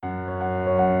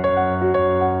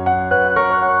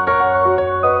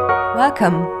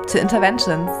Welcome to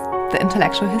Interventions, the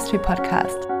intellectual history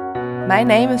podcast. My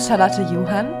name is Charlotte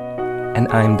Johann. And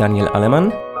I'm Daniel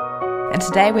Alemann. And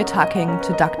today we're talking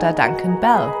to Dr. Duncan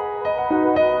Bell.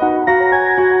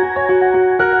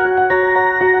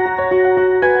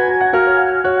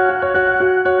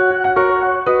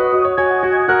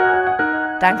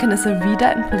 Duncan is a reader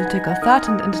in political thought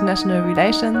and international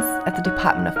relations at the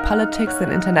Department of Politics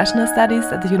and International Studies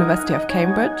at the University of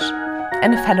Cambridge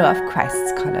and a fellow of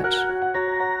Christ's College.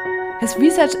 His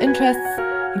research interests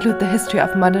include the history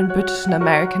of modern British and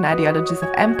American ideologies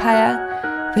of empire,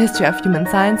 the history of human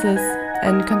sciences,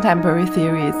 and contemporary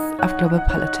theories of global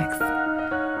politics.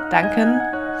 Duncan,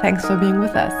 thanks for being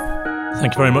with us.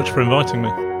 Thank you very much for inviting me.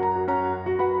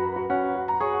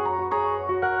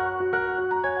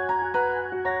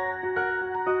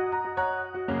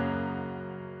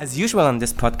 As usual on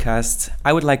this podcast,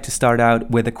 I would like to start out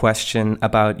with a question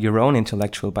about your own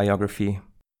intellectual biography.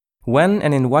 When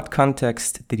and in what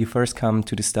context did you first come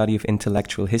to the study of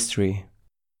intellectual history?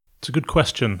 It's a good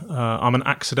question. I'm an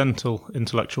accidental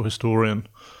intellectual historian.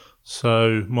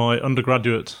 So my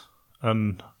undergraduate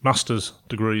and master's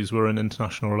degrees were in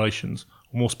international relations,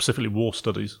 or more specifically war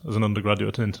studies as an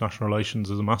undergraduate and international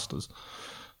relations as a master's.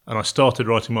 And I started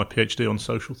writing my PhD on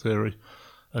social theory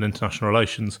and international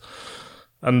relations.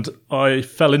 And I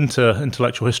fell into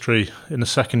intellectual history in the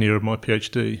second year of my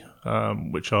PhD,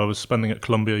 which I was spending at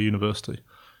Columbia University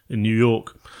in New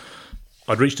York.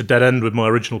 I'd reached a dead end with my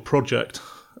original project,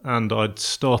 and I'd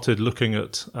started looking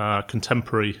at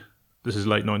contemporary, this is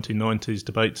late 1990s,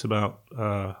 debates about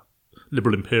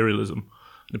liberal imperialism,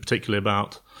 and particularly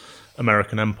about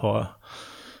American empire.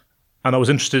 And I was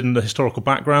interested in the historical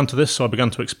background to this, so I began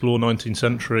to explore 19th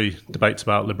century debates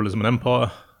about liberalism and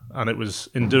empire. And it was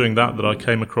in doing that I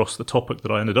came across the topic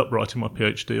that I ended up writing my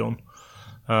PhD on.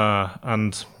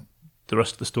 And the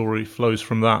rest of the story flows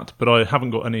from that. But I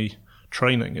haven't got any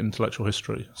training in intellectual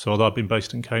history. So although I've been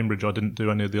based in Cambridge, I didn't do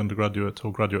any of the undergraduate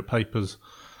or graduate papers.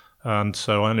 And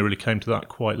so I only really came to that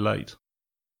quite late.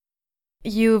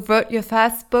 You wrote your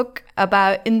first book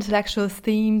about intellectual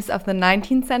themes of the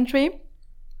 19th century.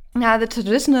 Now, the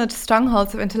traditional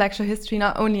strongholds of intellectual history,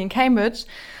 not only in Cambridge,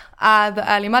 are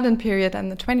the early modern period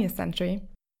and the 20th century.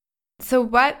 So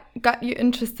what got you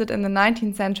interested in the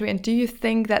 19th century, and do you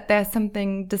think that there's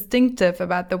something distinctive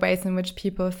about the ways in which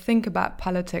people think about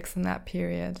politics in that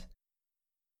period?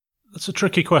 That's a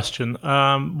tricky question.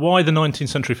 Why the 19th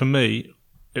century for me?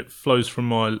 It flows from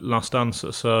my last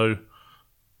answer. So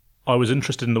I was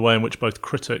interested in the way in which both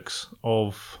critics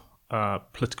of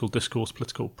political discourse,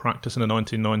 political practice in the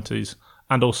 1990s,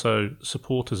 and also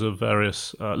supporters of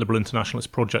various liberal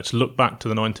internationalist projects look back to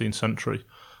the 19th century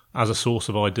as a source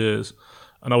of ideas.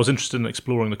 And I was interested in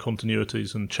exploring the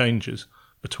continuities and changes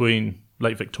between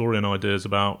late Victorian ideas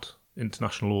about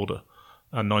international order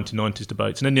and 1990s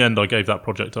debates. And in the end, I gave that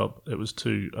project up. It was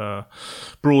too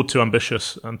broad, too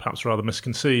ambitious, and perhaps rather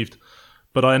misconceived.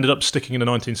 But I ended up sticking in the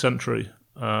 19th century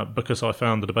because I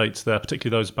found the debates there,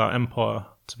 particularly those about empire,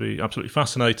 to be absolutely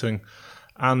fascinating.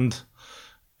 And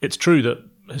it's true that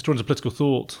historians of political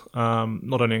thought,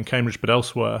 not only in Cambridge but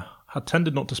elsewhere, had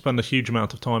tended not to spend a huge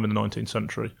amount of time in the 19th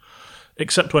century,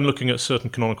 except when looking at certain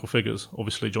canonical figures,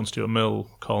 obviously John Stuart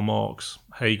Mill, Karl Marx,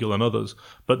 Hegel and others.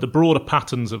 But the broader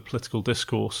patterns of political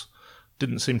discourse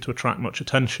didn't seem to attract much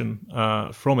attention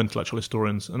from intellectual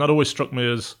historians, and that always struck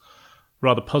me as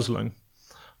rather puzzling,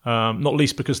 not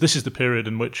least because this is the period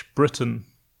in which Britain,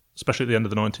 especially at the end of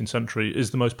the 19th century,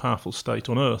 is the most powerful state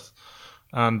on earth,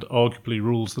 and arguably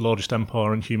rules the largest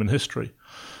empire in human history.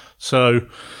 So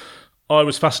I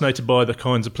was fascinated by the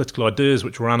kinds of political ideas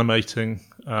which were animating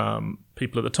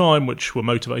people at the time, which were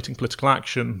motivating political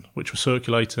action, which were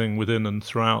circulating within and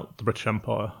throughout the British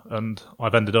Empire. And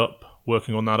I've ended up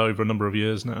working on that over a number of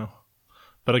years now.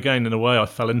 But again, in a way, I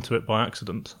fell into it by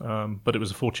accident, but it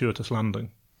was a fortuitous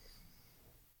landing.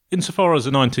 Insofar as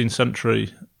the 19th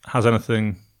century has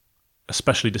anything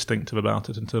especially distinctive about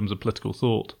it in terms of political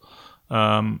thought,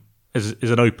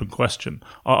 is an open question.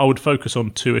 I would focus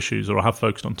on two issues, or I have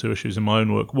focused on two issues in my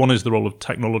own work. One is the role of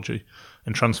technology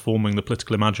in transforming the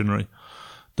political imaginary,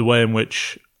 the way in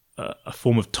which a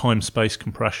form of time-space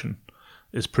compression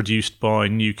is produced by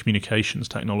new communications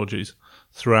technologies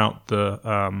throughout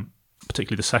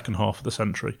particularly the second half of the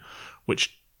century,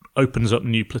 which opens up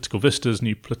new political vistas,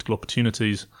 new political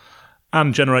opportunities,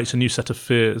 and generates a new set of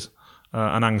fears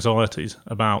and anxieties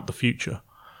about the future.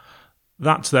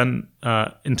 That's then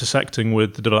intersecting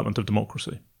with the development of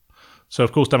democracy. So,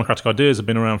 of course, democratic ideas have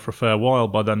been around for a fair while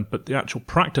by then, but the actual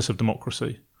practice of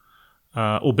democracy,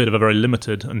 albeit of a very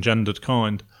limited and gendered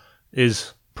kind,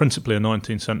 is principally a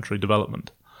 19th century development.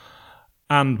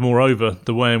 And moreover,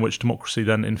 the way in which democracy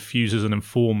then infuses and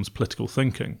informs political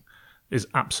thinking is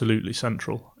absolutely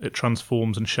central. It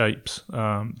transforms and shapes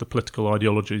the political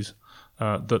ideologies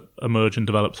that emerge and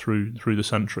develop through the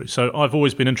century. So I've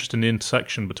always been interested in the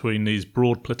intersection between these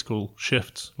broad political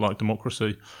shifts like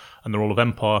democracy and the role of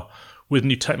empire with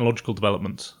new technological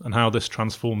developments and how this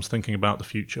transforms thinking about the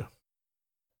future.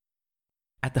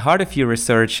 At the heart of your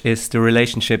research is the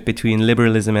relationship between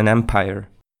liberalism and empire.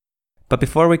 But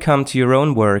before we come to your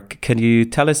own work, can you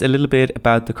tell us a little bit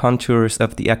about the contours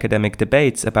of the academic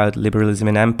debates about liberalism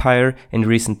and empire in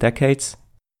recent decades?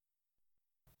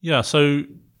 Yeah, so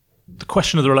the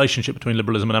question of the relationship between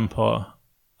liberalism and empire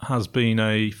has been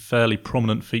a fairly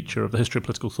prominent feature of the history of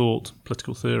political thought,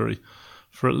 political theory,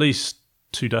 for at least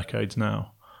 2 decades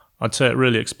now. I'd say it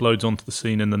really explodes onto the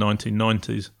scene in the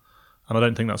 1990s, and I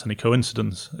don't think that's any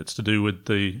coincidence. It's to do with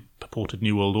the purported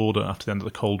New World Order after the end of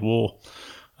the Cold War.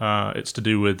 It's to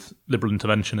do with liberal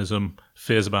interventionism,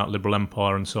 fears about liberal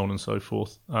empire, and so on and so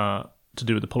forth, to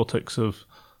do with the politics of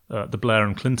the Blair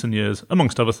and Clinton years,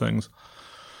 amongst other things.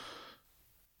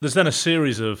 There's then a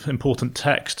series of important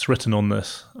texts written on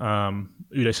this.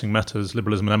 Uday Singh Mehta's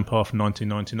Liberalism and Empire from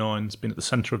 1999 has been at the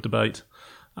centre of debate,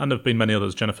 and there have been many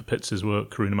others, Jennifer Pitz's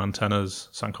work, Karuna Mantena's,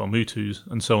 Sankar Mutu's,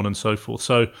 and so on and so forth.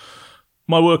 So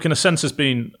my work, in a sense, has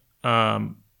been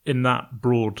in that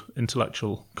broad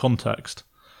intellectual context.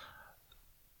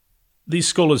 These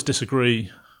scholars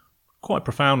disagree quite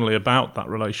profoundly about that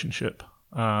relationship.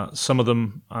 Some of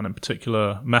them, and in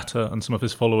particular Mehta and some of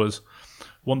his followers,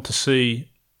 want to see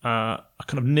a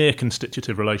kind of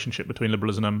near-constitutive relationship between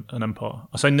liberalism and empire.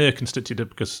 I say near-constitutive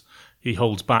because he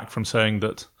holds back from saying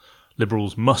that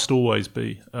liberals must always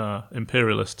be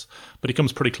imperialists, but he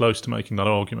comes pretty close to making that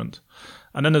argument.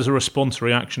 And then there's a response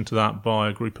reaction to that by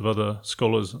a group of other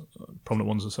scholars, prominent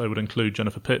ones that say would include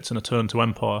Jennifer Pitts and A Turn to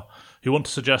Empire, who want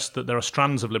to suggest that there are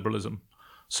strands of liberalism,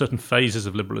 certain phases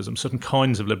of liberalism, certain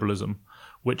kinds of liberalism,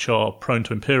 which are prone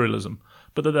to imperialism,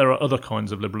 but that there are other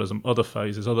kinds of liberalism, other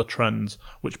phases, other trends,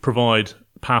 which provide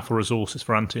powerful resources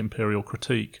for anti-imperial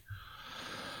critique.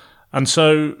 And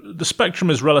so the spectrum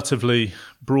is relatively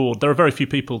broad. There are very few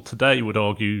people today who would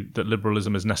argue that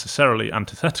liberalism is necessarily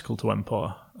antithetical to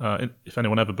empire. If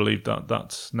anyone ever believed that,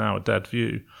 that's now a dead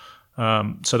view.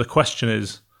 So the question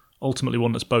is ultimately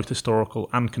one that's both historical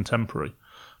and contemporary,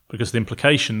 because the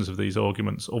implications of these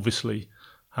arguments obviously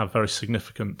have very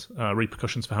significant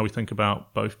repercussions for how we think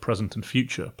about both present and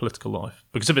future political life.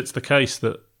 Because if it's the case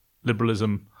that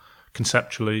liberalism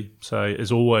conceptually, say, is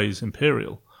always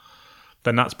imperial,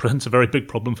 then that presents a very big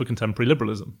problem for contemporary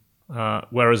liberalism.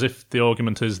 Whereas if the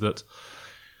argument is that,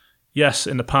 yes,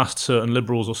 in the past certain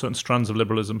liberals or certain strands of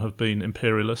liberalism have been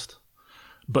imperialist,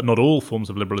 but not all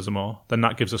forms of liberalism are, then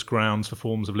that gives us grounds for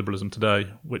forms of liberalism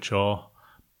today which are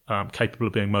capable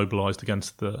of being mobilised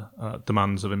against the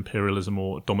demands of imperialism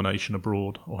or domination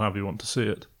abroad, or however you want to see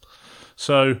it.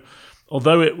 So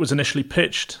although it was initially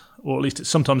pitched, or at least it's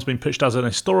sometimes been pitched as an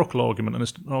historical argument, and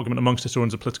an argument amongst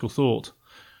historians of political thought,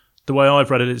 the way I've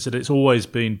read it is that it's always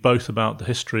been both about the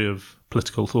history of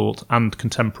political thought and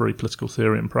contemporary political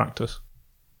theory and practice.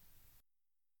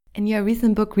 In your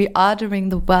recent book,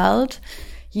 Reordering the World,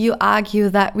 you argue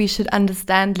that we should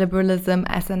understand liberalism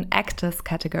as an actors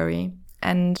category,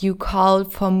 and you call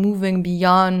for moving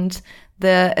beyond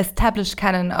the established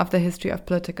canon of the history of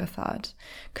political thought.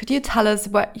 Could you tell us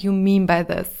what you mean by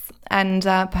this, and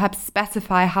perhaps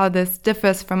specify how this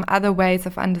differs from other ways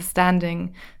of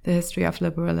understanding the history of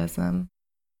liberalism?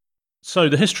 So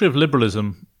the history of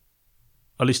liberalism,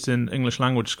 at least in English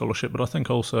language scholarship, but I think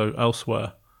also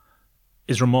elsewhere,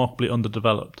 is remarkably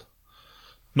underdeveloped.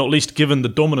 Not least given the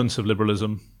dominance of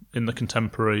liberalism in the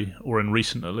contemporary, or in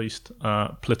recent at least,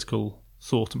 political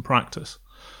thought and practice.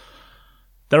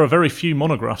 There are very few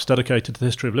monographs dedicated to the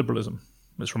history of liberalism.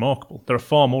 It's remarkable. There are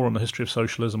far more on the history of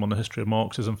socialism, on the history of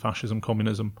Marxism, fascism,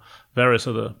 communism, various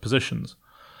other positions.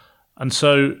 And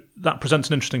so that presents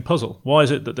an interesting puzzle. Why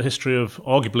is it that the history of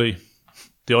arguably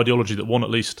the ideology that won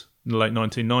at least in the late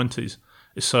 1990s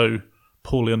is so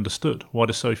poorly understood? Why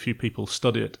do so few people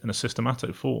study it in a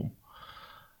systematic form?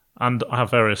 And I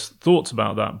have various thoughts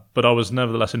about that, but I was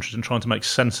nevertheless interested in trying to make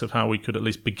sense of how we could at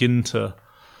least begin to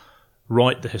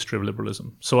write the history of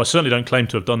liberalism. So I certainly don't claim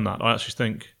to have done that. I actually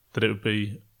think that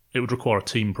it would require a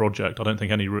team project. I don't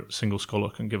think any single scholar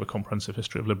can give a comprehensive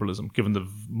history of liberalism, given the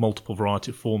multiple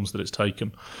variety of forms that it's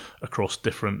taken across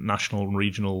different national and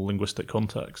regional linguistic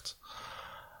contexts.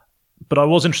 But I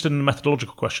was interested in the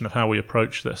methodological question of how we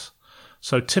approach this.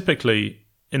 So typically,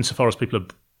 insofar as people have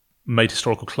made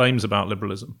historical claims about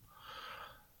liberalism,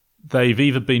 they've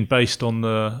either been based on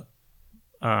the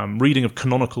reading of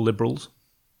canonical liberals,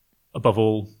 above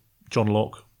all John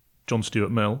Locke, John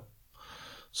Stuart Mill.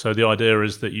 So the idea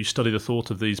is that you study the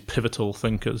thought of these pivotal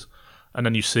thinkers, and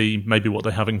then you see maybe what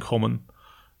they have in common,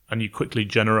 and you quickly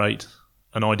generate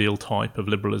an ideal type of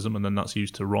liberalism, and then that's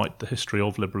used to write the history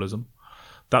of liberalism.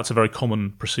 That's a very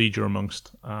common procedure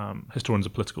amongst historians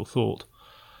of political thought.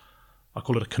 I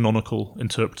call it a canonical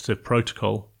interpretative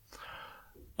protocol.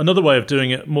 Another way of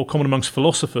doing it, more common amongst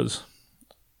philosophers,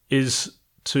 is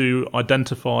to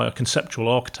identify a conceptual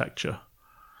architecture,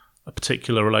 a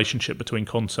particular relationship between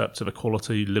concepts of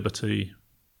equality, liberty,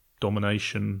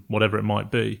 domination, whatever it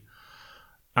might be,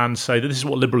 and say that this is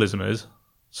what liberalism is,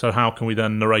 so how can we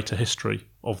then narrate a history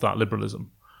of that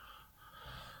liberalism?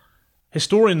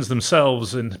 Historians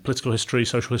themselves in political history,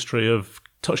 social history have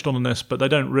touched on this, but they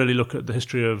don't really look at the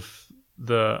history of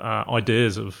the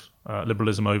ideas of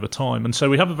liberalism over time. And so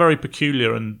we have a very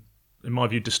peculiar and, in my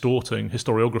view, distorting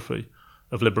historiography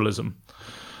of liberalism.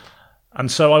 And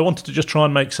so I wanted to just try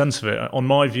and make sense of it. On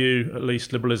my view, at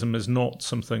least, liberalism is not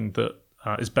something that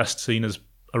is best seen as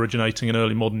originating in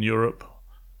early modern Europe,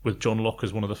 with John Locke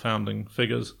as one of the founding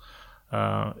figures.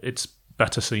 It's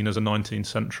better seen as a 19th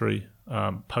century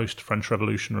post-French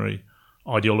Revolutionary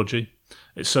ideology.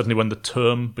 It's certainly when the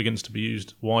term begins to be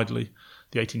used widely.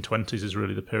 The 1820s is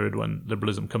really the period when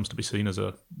liberalism comes to be seen as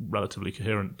a relatively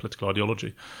coherent political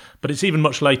ideology. But it's even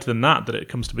much later than that it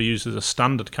comes to be used as a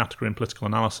standard category in political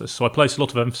analysis. So I place a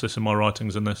lot of emphasis in my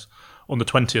writings in this on the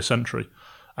 20th century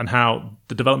and how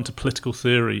the development of political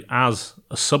theory as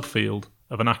a subfield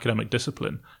of an academic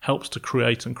discipline helps to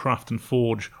create and craft and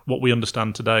forge what we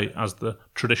understand today as the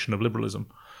tradition of liberalism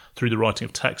through the writing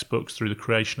of textbooks, through the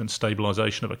creation and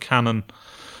stabilisation of a canon,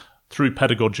 through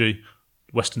pedagogy,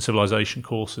 Western civilization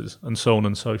courses, and so on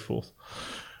and so forth.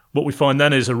 What we find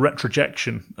then is a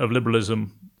retrojection of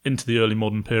liberalism into the early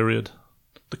modern period,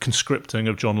 the conscripting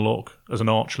of John Locke as an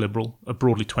arch-liberal, a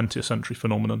broadly 20th century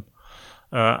phenomenon,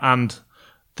 and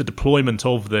the deployment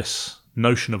of this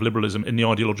notion of liberalism in the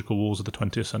ideological wars of the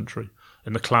 20th century,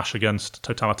 in the clash against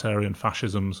totalitarian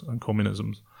fascisms and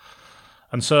communisms.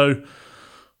 And so,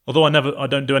 although I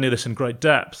don't do any of this in great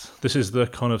depth, this is the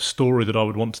kind of story that I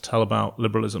would want to tell about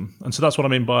liberalism. And so that's what I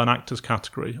mean by an actors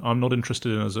category. I'm not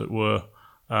interested in, as it were,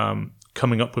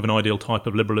 coming up with an ideal type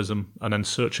of liberalism and then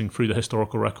searching through the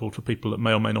historical record for people that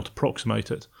may or may not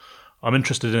approximate it. I'm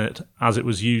interested in it as it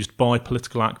was used by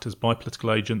political actors, by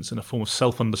political agents in a form of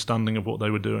self-understanding of what they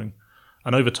were doing.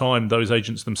 And over time, those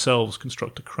agents themselves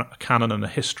construct a canon and a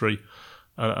history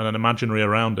and an imaginary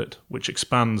around it, which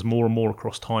expands more and more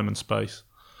across time and space.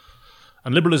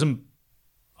 And liberalism,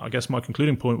 I guess my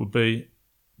concluding point would be,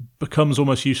 becomes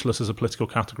almost useless as a political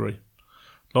category,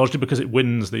 largely because it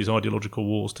wins these ideological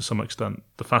wars to some extent.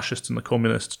 The fascists and the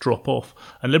communists drop off,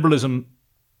 and liberalism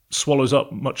swallows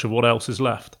up much of what else is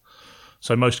left.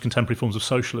 So most contemporary forms of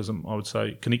socialism, I would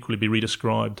say, can equally be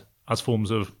redescribed as forms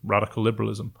of radical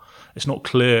liberalism. It's not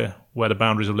clear where the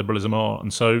boundaries of liberalism are,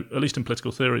 and so, at least in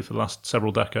political theory for the last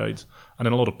several decades, and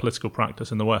in a lot of political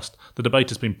practice in the West, the debate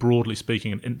has been, broadly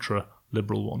speaking, an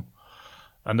intra-liberal one.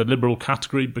 And the liberal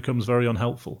category becomes very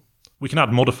unhelpful. We can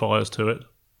add modifiers to it,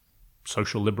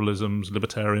 social liberalisms,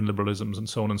 libertarian liberalisms, and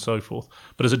so on and so forth.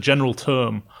 But as a general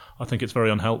term, I think it's very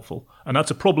unhelpful. And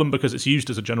that's a problem because it's used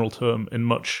as a general term in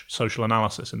much social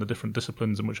analysis in the different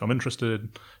disciplines in which I'm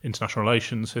interested, international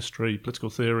relations, history, political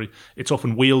theory. It's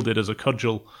often wielded as a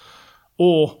cudgel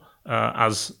or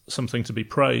as something to be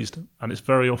praised, and it's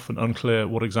very often unclear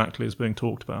what exactly is being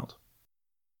talked about.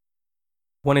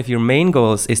 One of your main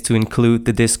goals is to include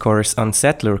the discourse on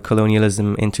settler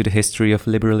colonialism into the history of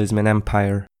liberalism and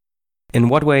empire. In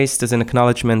what ways does an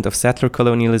acknowledgement of settler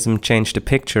colonialism change the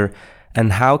picture,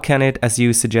 and how can it, as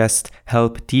you suggest,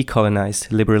 help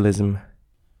decolonize liberalism?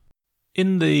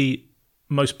 In the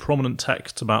most prominent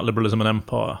texts about liberalism and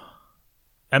empire,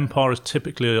 empire is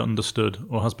typically understood,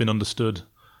 or has been understood,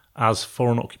 as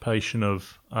foreign occupation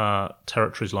of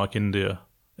territories like India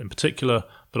in particular,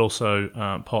 but also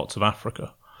parts of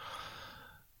Africa.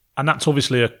 And that's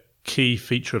obviously a key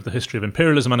feature of the history of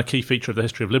imperialism and a key feature of the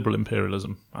history of liberal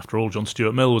imperialism. After all, John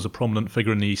Stuart Mill was a prominent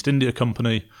figure in the East India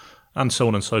Company, and so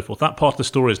on and so forth. That part of the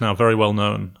story is now very well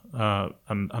known,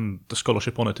 and the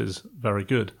scholarship on it is very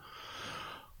good.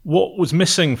 What was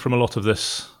missing from a lot of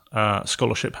this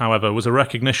scholarship, however, was a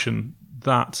recognition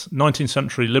that 19th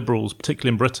century liberals,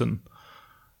 particularly in Britain,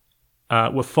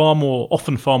 were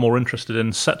often far more interested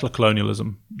in settler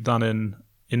colonialism than in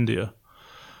India.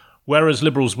 Whereas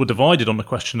liberals were divided on the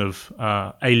question of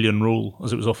alien rule,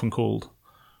 as it was often called,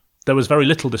 there was very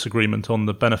little disagreement on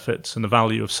the benefits and the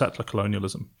value of settler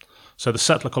colonialism. So the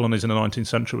settler colonies in the 19th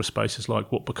century were spaces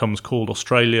like what becomes called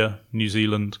Australia, New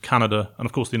Zealand, Canada, and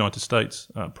of course the United States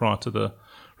prior to the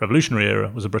Revolutionary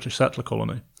era was a British settler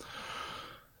colony.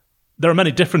 There are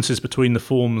many differences between the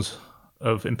forms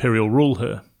of imperial rule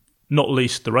here, not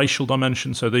least the racial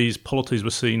dimension. So these polities were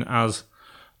seen as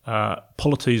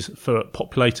polities for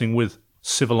populating with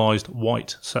civilized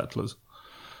white settlers.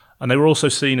 And they were also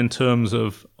seen in terms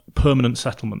of permanent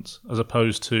settlements, as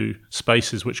opposed to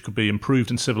spaces which could be improved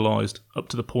and civilized up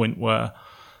to the point where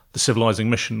the civilizing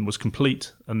mission was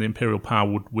complete and the imperial power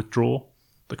would withdraw,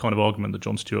 the kind of argument that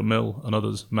John Stuart Mill and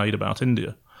others made about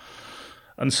India.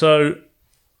 And so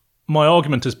my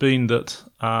argument has been that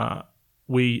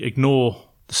we ignore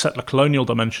the settler colonial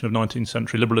dimension of 19th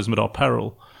century liberalism at our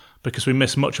peril, because we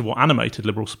miss much of what animated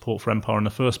liberal support for empire in the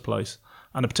first place,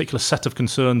 and a particular set of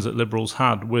concerns that liberals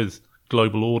had with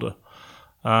global order.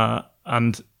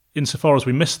 And insofar as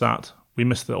we miss that, we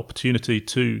miss the opportunity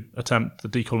to attempt the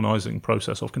decolonising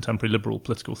process of contemporary liberal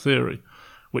political theory,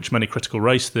 which many critical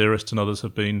race theorists and others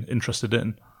have been interested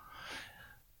in.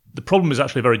 The problem is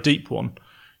actually a very deep one.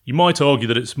 You might argue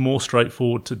that it's more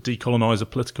straightforward to decolonise a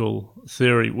political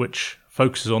theory which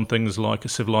focuses on things like a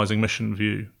civilising mission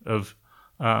view of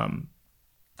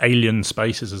alien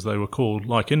spaces, as they were called,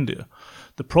 like India.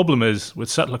 The problem is with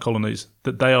settler colonies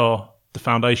that they are the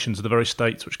foundations of the very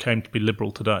states which came to be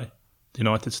liberal today. The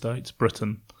United States,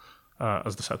 Britain,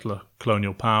 as the settler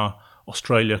colonial power,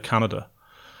 Australia, Canada.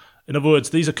 In other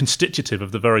words, these are constitutive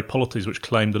of the very polities which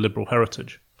claim the liberal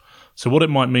heritage. So what it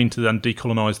might mean to then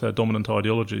decolonise their dominant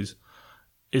ideologies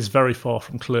is very far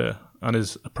from clear and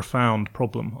is a profound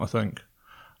problem, I think.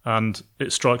 And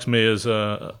it strikes me as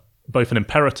both an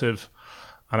imperative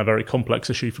and a very complex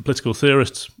issue for political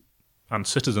theorists and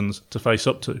citizens to face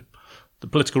up to. The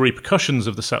political repercussions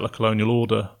of the settler colonial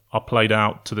order are played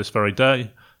out to this very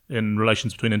day in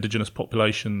relations between indigenous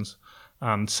populations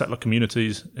and settler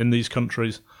communities in these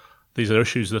countries. These are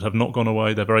issues that have not gone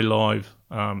away. They're very live.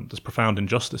 There's profound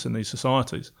injustice in these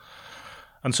societies.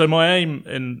 And so my aim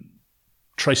in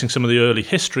tracing some of the early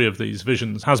history of these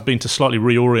visions has been to slightly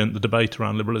reorient the debate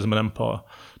around liberalism and empire,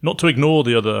 not to ignore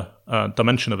the other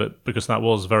dimension of it, because that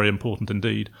was very important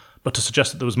indeed, but to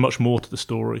suggest that there was much more to the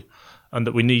story and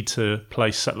that we need to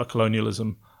place settler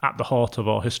colonialism at the heart of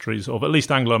our histories of at least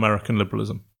Anglo-American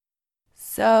liberalism.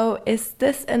 So is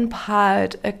this in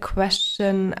part a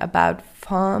question about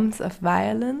forms of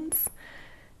violence,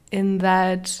 in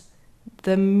that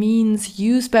the means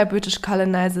used by British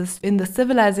colonizers in the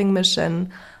civilizing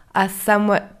mission are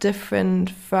somewhat different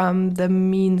from the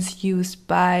means used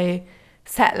by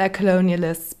settler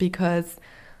colonialists, because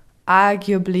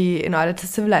arguably in order to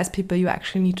civilize people you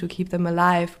actually need to keep them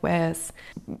alive, whereas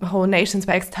whole nations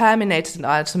were exterminated in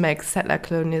order to make settler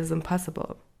colonialism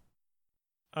possible?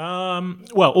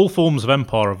 Well, all forms of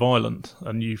empire are violent,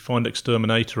 and you find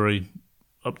exterminatory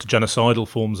up to genocidal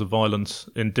forms of violence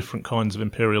in different kinds of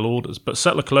imperial orders. But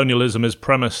settler colonialism is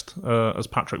premised, as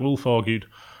Patrick Wolf argued,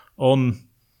 on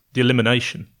the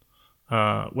elimination,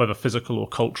 whether physical or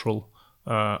cultural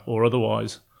or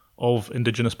otherwise, of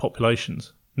indigenous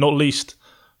populations, not least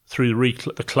through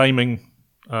the claiming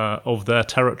of their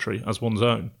territory as one's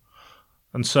own.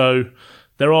 And so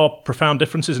there are profound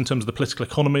differences in terms of the political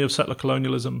economy of settler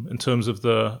colonialism, in terms of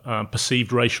the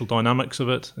perceived racial dynamics of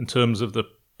it, in terms of the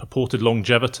purported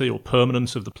longevity or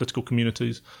permanence of the political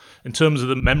communities, in terms of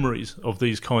the memories of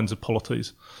these kinds of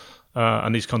polities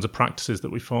and these kinds of practices that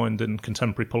we find in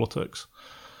contemporary politics.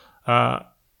 I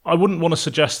wouldn't want to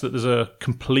suggest that there's a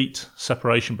complete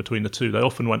separation between the two. They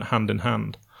often went hand in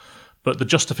hand. But the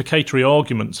justificatory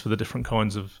arguments for the different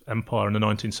kinds of empire in the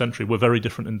 19th century were very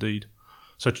different indeed.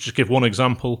 So to just give one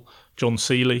example, John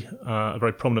Seeley, a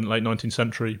very prominent late 19th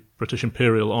century British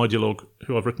imperial ideologue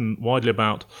who I've written widely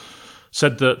about,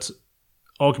 said that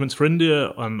arguments for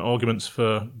India and arguments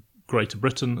for Greater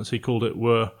Britain, as he called it,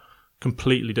 were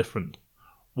completely different.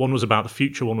 One was about the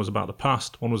future, one was about the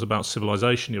past, one was about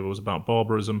civilization, the other was about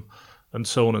barbarism, and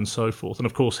so on and so forth. And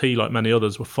of course he, like many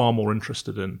others, were far more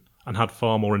interested in and had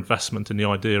far more investment in the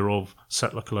idea of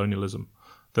settler colonialism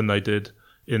than they did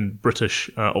in British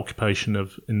occupation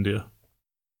of India.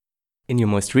 In your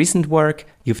most recent work,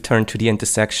 you've turned to the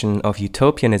intersection of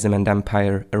utopianism and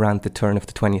empire around the turn of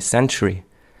the 20th century.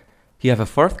 You have a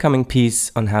forthcoming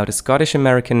piece on how the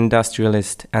Scottish-American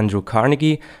industrialist Andrew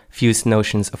Carnegie fused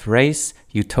notions of race,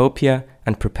 utopia,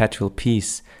 and perpetual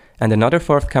peace, and another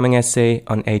forthcoming essay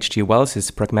on H.G.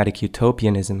 Wells's pragmatic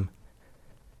utopianism.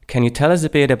 Can you tell us a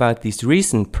bit about these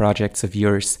recent projects of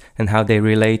yours and how they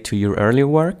relate to your earlier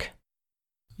work?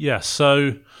 Yes,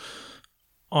 so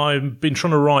I've been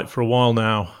trying to write for a while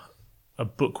now a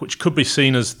book which could be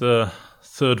seen as the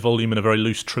third volume in a very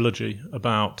loose trilogy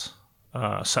about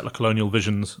settler colonial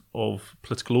visions of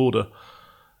political order.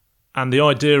 And the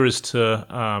idea is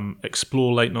to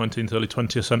explore late 19th, early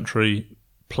 20th century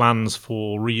plans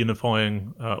for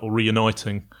reunifying or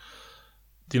reuniting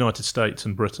the United States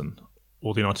and Britain,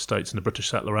 or the United States and the British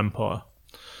settler empire.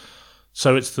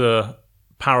 So it's the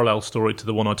parallel story to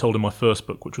the one I told in my first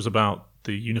book, which was about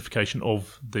the unification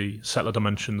of the settler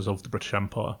dimensions of the British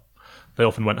Empire. They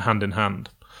often went hand in hand.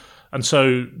 And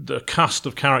so the cast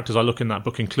of characters I look in that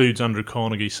book includes Andrew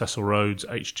Carnegie, Cecil Rhodes,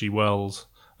 H.G. Wells,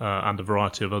 and a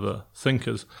variety of other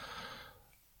thinkers.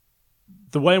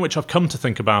 The way in which I've come to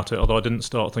think about it, although I didn't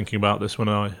start thinking about this when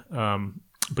I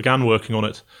began working on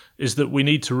it, is that we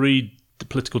need to read the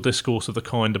political discourse of the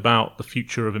kind about the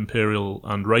future of imperial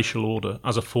and racial order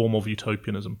as a form of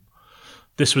utopianism.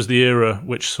 This was the era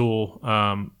which saw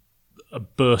a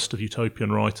burst of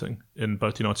utopian writing in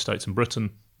both the United States and Britain,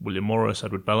 William Morris,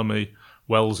 Edward Bellamy,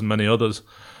 Wells and many others.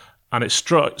 And it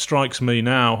strikes me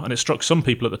now, and it struck some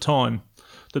people at the time,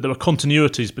 that there were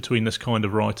continuities between this kind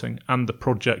of writing and the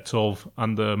projects of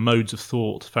and the modes of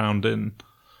thought found in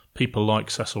people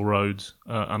like Cecil Rhodes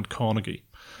and Carnegie.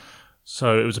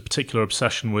 So it was a particular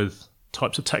obsession with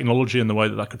types of technology and the way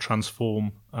that that could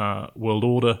transform world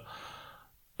order,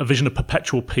 a vision of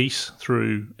perpetual peace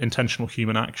through intentional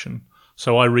human action.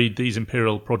 So I read these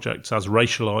imperial projects as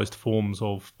racialized forms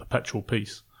of perpetual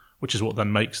peace, which is what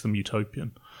then makes them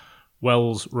utopian.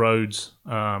 Wells, Rhodes,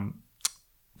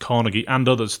 Carnegie and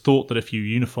others thought that if you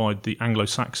unified the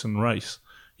Anglo-Saxon race,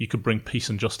 you could bring peace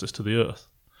and justice to the earth,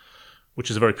 which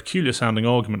is a very peculiar sounding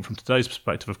argument from today's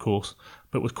perspective, of course,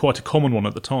 but was quite a common one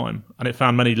at the time. And it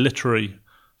found many literary,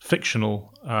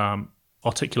 fictional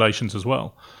articulations as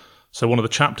well. So one of the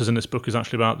chapters in this book is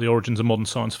actually about the origins of modern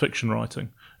science fiction writing,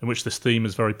 in which this theme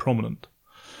is very prominent.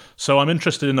 So I'm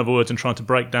interested, in other words, in trying to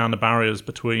break down the barriers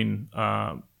between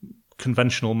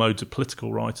conventional modes of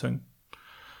political writing,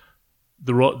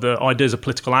 the ideas of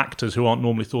political actors who aren't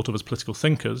normally thought of as political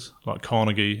thinkers, like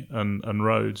Carnegie and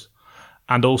Rhodes,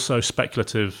 and also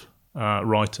speculative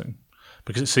writing.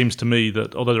 Because it seems to me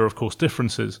that, although there are, of course,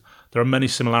 differences, there are many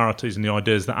similarities in the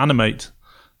ideas that animate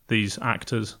these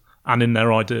actors and in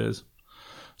their ideas.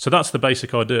 So that's the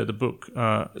basic idea. The book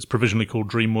is provisionally called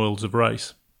Dream Worlds of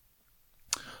Race.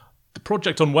 The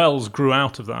project on Wells grew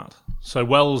out of that. So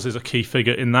Wells is a key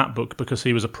figure in that book because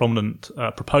he was a prominent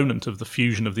proponent of the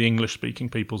fusion of the English-speaking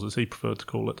peoples, as he preferred to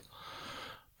call it.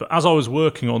 But as I was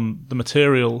working on the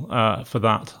material for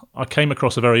that, I came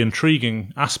across a very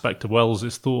intriguing aspect of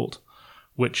Wells's thought,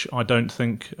 which I don't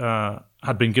think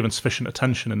had been given sufficient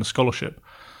attention in the scholarship.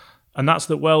 And that's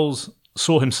that Wells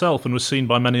saw himself, and was seen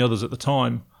by many others at the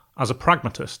time, as a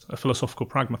pragmatist, a philosophical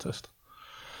pragmatist.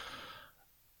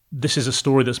 This is a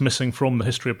story that's missing from the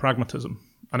history of pragmatism,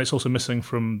 and it's also missing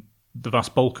from the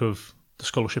vast bulk of the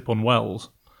scholarship on Wells.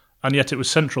 And yet it was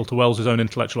central to Wells's own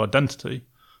intellectual identity,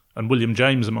 and William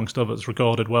James, amongst others,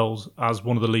 regarded Wells as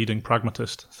one of the leading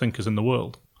pragmatist thinkers in the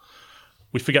world.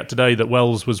 We forget today that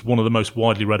Wells was one of the most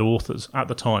widely read authors at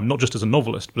the time, not just as a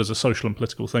novelist, but as a social and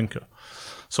political thinker.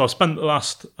 So I've spent the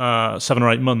last 7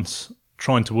 or 8 months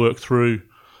trying to work through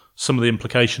some of the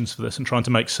implications for this and trying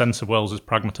to make sense of Wells's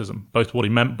pragmatism, both what he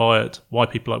meant by it, why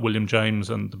people like William James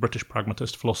and the British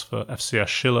pragmatist philosopher F.C.S.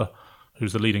 Schiller,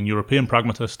 who's the leading European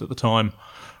pragmatist at the time,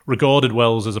 regarded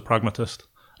Wells as a pragmatist,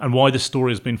 and why this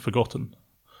story has been forgotten.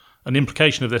 And the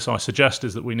implication of this, I suggest,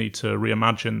 is that we need to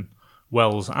reimagine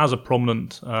Wells as a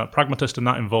prominent pragmatist, and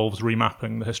that involves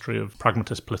remapping the history of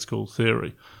pragmatist political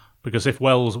theory. Because if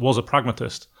Wells was a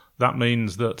pragmatist, that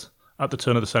means that at the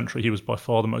turn of the century, he was by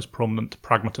far the most prominent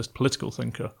pragmatist political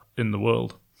thinker in the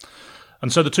world.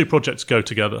 And so the two projects go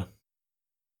together.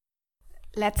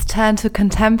 Let's turn to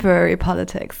contemporary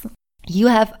politics. You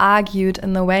have argued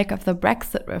in the wake of the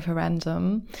Brexit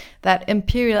referendum that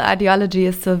imperial ideology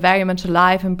is still very much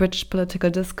alive in British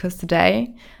political discourse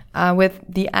today, with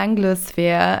the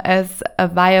Anglosphere as a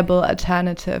viable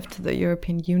alternative to the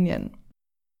European Union.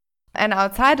 And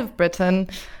outside of Britain,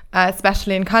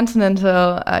 especially in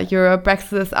continental Europe,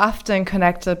 Brexit is often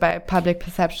connected by public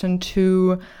perception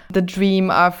to the dream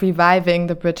of reviving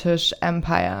the British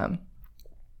Empire.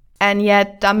 And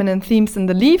yet, dominant themes in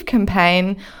the Leave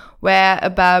campaign were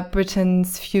about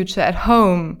Britain's future at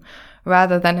home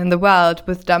rather than in the world,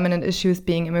 with dominant issues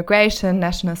being immigration,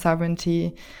 national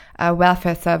sovereignty,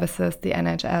 welfare services, the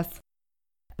NHS.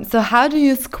 So how do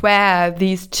you square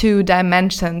these two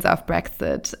dimensions of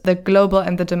Brexit, the global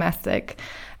and the domestic?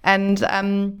 And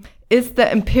is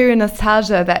the imperial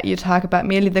nostalgia that you talk about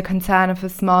merely the concern of a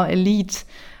small elite,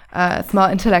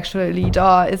 small intellectual elite,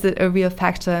 or is it a real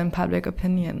factor in public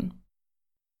opinion?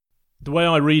 The way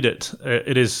I read it,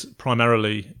 it is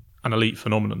primarily an elite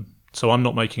phenomenon. So I'm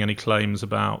not making any claims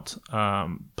about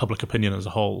public opinion as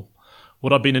a whole.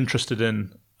 what I've been interested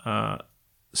in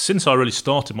since I really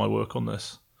started my work on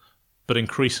this, but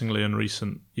increasingly in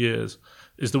recent years,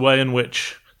 is the way in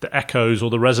which the echoes or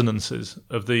the resonances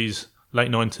of these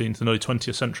late 19th and early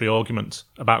 20th century arguments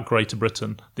about Greater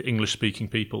Britain, the English-speaking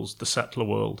peoples, the settler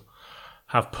world,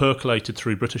 have percolated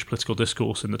through British political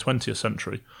discourse in the 20th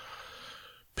century,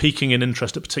 peaking in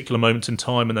interest at particular moments in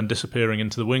time and then disappearing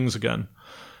into the wings again.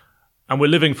 And we're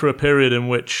living through a period in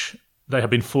which they have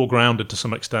been foregrounded to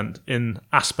some extent in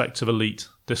aspects of elite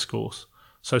discourse.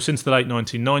 So since the late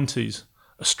 1990s,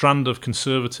 a strand of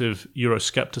conservative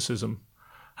Euroscepticism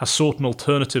has sought an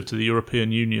alternative to the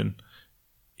European Union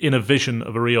in a vision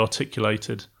of a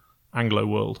re-articulated Anglo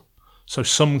world. So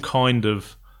some kind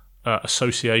of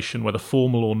association, whether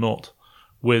formal or not,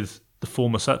 with the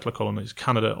former settler colonies,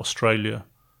 Canada, Australia,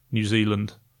 New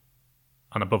Zealand,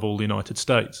 and above all the United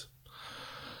States.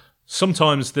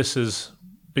 Sometimes this has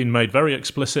been made very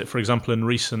explicit, for example, in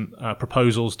recent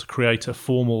proposals to create a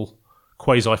formal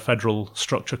quasi-federal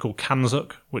structure called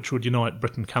CANZUC, which would unite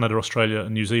Britain, Canada, Australia,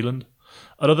 and New Zealand.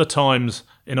 At other times,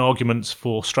 in arguments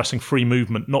for stressing free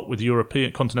movement, not with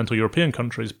continental European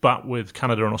countries, but with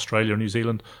Canada and Australia and New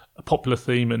Zealand, a popular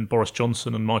theme in Boris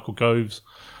Johnson and Michael Gove's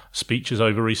speeches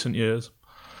over recent years.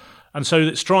 And so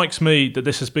it strikes me that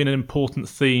this has been an important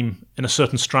theme in a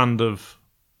certain strand of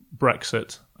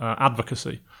Brexit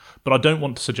advocacy. But I don't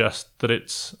want to suggest that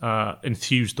it's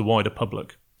enthused the wider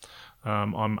public.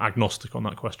 I'm agnostic on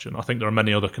that question. I think there are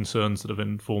many other concerns that have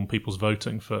informed people's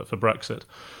voting for Brexit.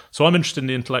 So I'm interested in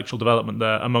the intellectual development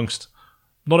there amongst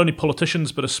not only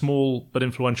politicians, but a small but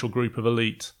influential group of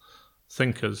elite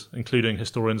thinkers, including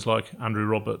historians like Andrew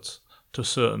Roberts, to a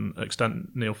certain extent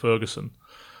Neil Ferguson.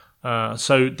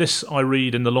 So this I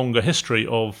read in the longer history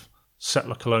of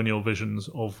settler colonial visions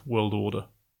of world order.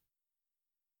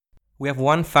 We have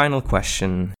one final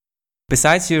question.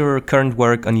 Besides your current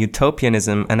work on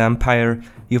utopianism and empire,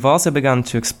 you've also begun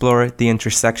to explore the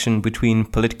intersection between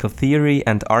political theory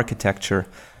and architecture,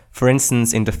 for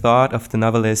instance in the thought of the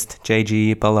novelist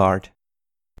J.G. Ballard.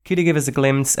 Could you give us a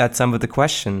glimpse at some of the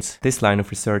questions this line of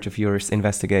research of yours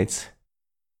investigates?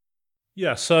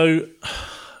 Yeah, so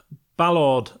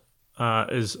Ballard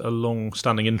is a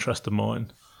long-standing interest of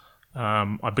mine.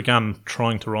 I began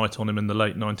trying to write on him in the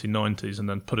late 1990s and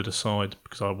then put it aside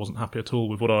because I wasn't happy at all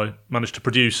with what I managed to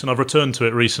produce, and I've returned to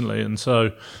it recently, and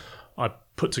so I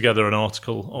put together an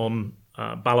article on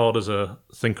Ballard as a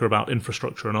thinker about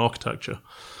infrastructure and architecture.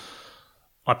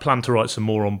 I plan to write some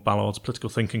more on Ballard's political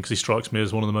thinking because he strikes me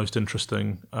as one of the most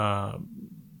interesting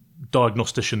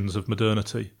diagnosticians of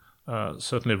modernity,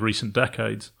 certainly of recent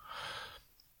decades.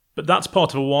 But that's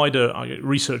part of a wider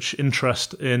research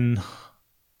interest in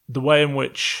the way in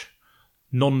which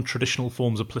non-traditional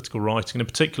forms of political writing, and in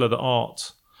particular the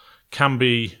arts, can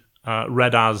be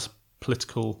read as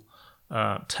political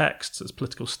texts, as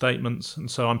political statements. And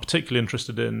so I'm particularly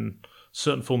interested in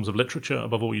certain forms of literature,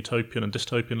 above all utopian and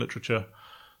dystopian literature,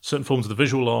 certain forms of the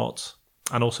visual arts,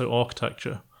 and also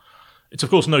architecture. It's of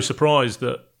course no surprise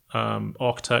that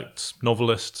architects,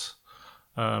 novelists,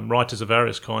 writers of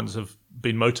various kinds have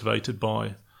been motivated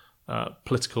by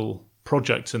political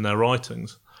projects in their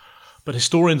writings. But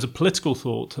historians of political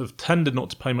thought have tended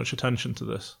not to pay much attention to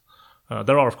this.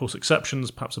 There are, of course, exceptions,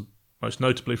 perhaps most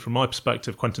notably from my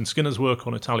perspective, Quentin Skinner's work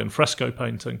on Italian fresco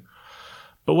painting.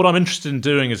 But what I'm interested in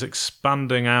doing is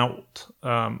expanding out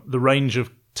the range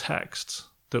of texts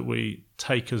that we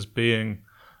take as being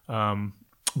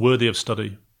worthy of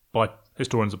study by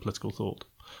historians of political thought.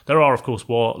 There are, of course,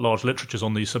 large literatures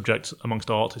on these subjects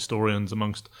amongst art historians,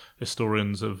 amongst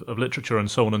historians of literature, and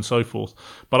so on and so forth.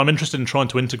 But I'm interested in trying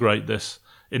to integrate this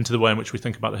into the way in which we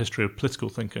think about the history of political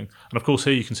thinking. And of course,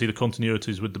 here you can see the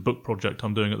continuities with the book project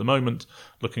I'm doing at the moment,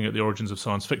 looking at the origins of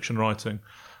science fiction writing,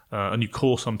 a new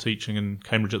course I'm teaching in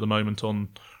Cambridge at the moment on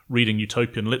reading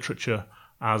utopian literature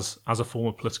as a form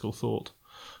of political thought,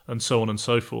 and so on and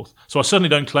so forth. So I certainly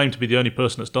don't claim to be the only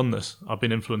person that's done this. I've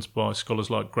been influenced by scholars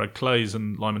like Greg Clays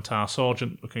and Lyman Tower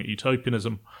Sargent, looking at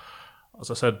utopianism, as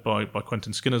I said, by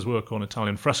Quentin Skinner's work on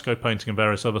Italian fresco painting and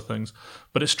various other things.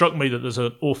 But it struck me that there's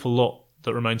an awful lot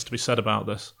that remains to be said about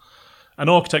this. And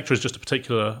architecture is just a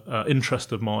particular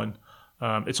interest of mine.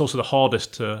 It's also the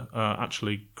hardest to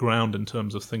actually ground in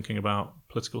terms of thinking about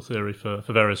political theory for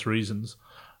various reasons.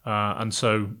 And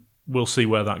so we'll see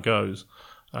where that goes.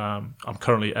 I'm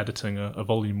currently editing a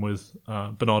volume with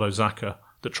Bernardo Zacca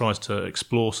that tries to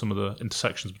explore some of the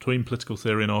intersections between political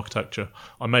theory and architecture.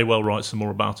 I may well write some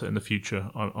more about it in the future,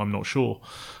 I'm not sure.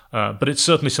 But it's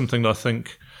certainly something that I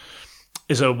think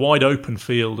is a wide open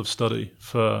field of study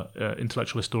for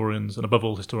intellectual historians and above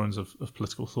all historians of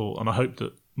political thought. And I hope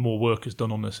that more work is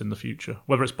done on this in the future.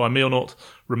 Whether it's by me or not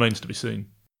remains to be seen.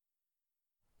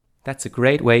 That's a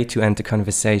great way to end the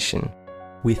conversation.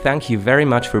 We thank you very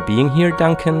much for being here,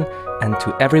 Duncan, and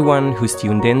to everyone who's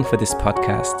tuned in for this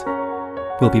podcast.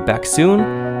 We'll be back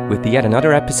soon with yet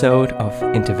another episode of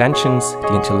Interventions,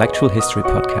 the Intellectual History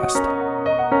Podcast.